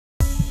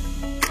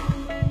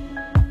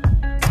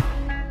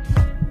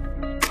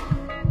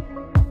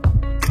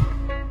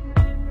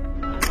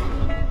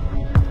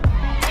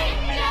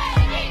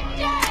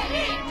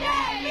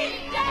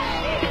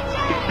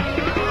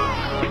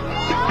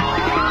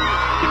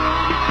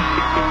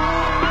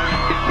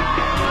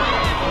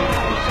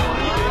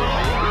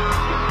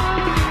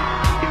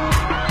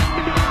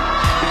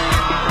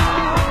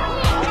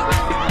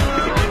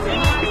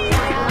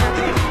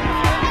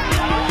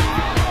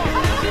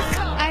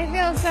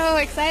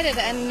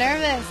excited and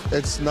nervous.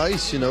 It's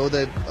nice, you know,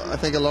 I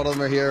think a lot of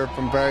them are here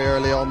from very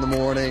early on in the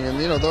morning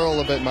and, you know, they're all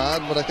a bit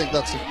mad, but I think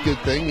that's a good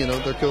thing, you know,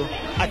 they're cool.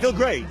 I feel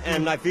great,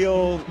 and I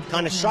feel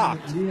kind of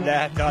shocked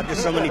that there's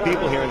so many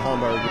people here in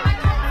Hamburg.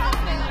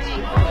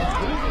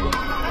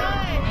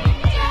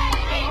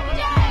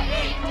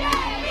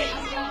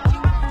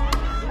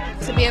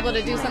 To be able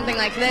to do something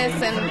like this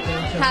and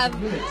have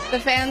the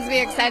fans be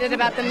excited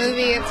about the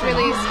movie, it's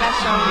really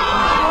special.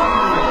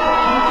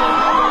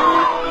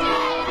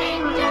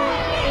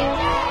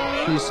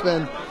 You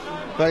spend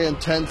a very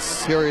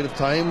intense period of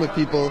time with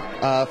people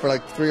for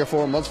like 3 or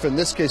 4 months. In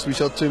this case, we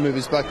shot 2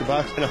 movies back to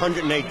back. In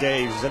 108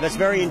 days, so that's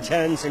very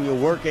intense, and you're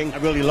working. I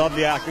really love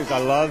the actors. I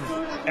love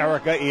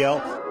Erica,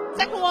 E.L.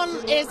 Second one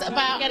is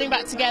about getting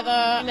back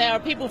together. There are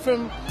people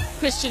from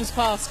Christian's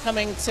past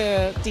coming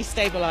to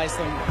destabilize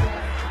them.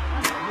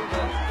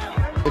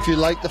 If you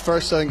like the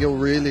first, I think you'll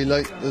really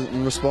like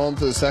and respond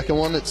to the second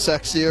one. It's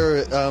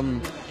sexier.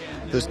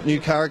 There's new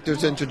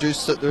characters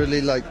introduced that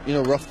really, like, you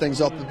know, rough things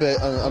up a bit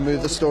and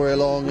move the story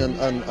along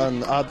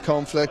and add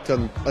conflict.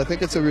 And I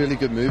think it's a really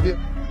good movie.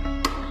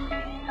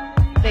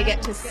 They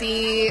get to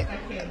see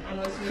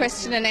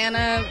Christian and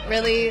Anna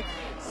really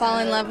fall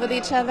in love with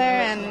each other,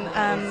 and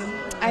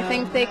I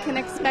think they can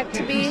expect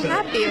to be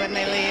happy when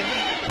they leave.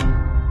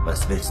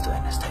 Was willst du,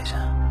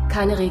 Anastasia?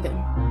 Keine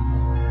Regeln.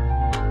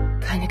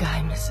 Keine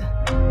Geheimnisse.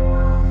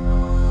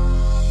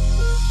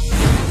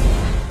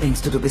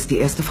 Denkst du bist die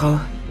erste Frau,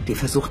 die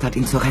versucht hat,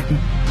 ihn zu retten?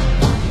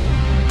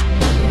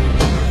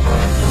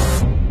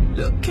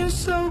 Looking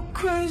so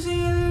crazy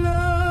in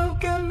love,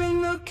 got me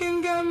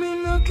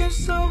looking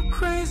so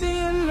crazy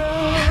in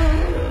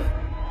love.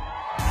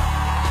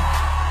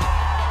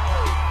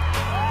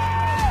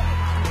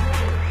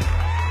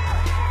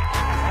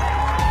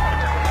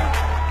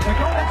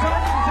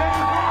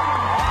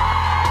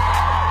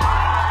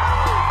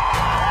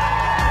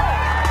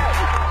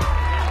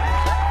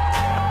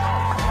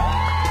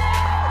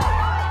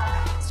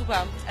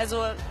 Super,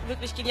 also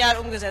wirklich genial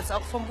umgesetzt,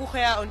 auch vom Buch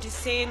her und die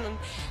Szenen und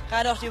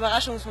gerade auch die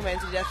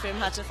Überraschungsmomente, die der Film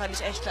hatte, fand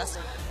ich echt klasse.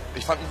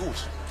 Ich fand ihn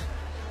gut,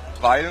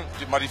 weil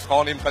die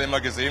Frauen eben immer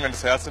gesehen, wenn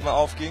das Herz immer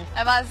aufging.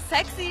 Er war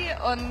sexy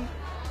und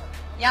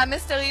ja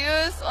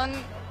mysteriös und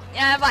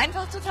ja, er war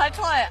einfach total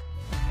toll.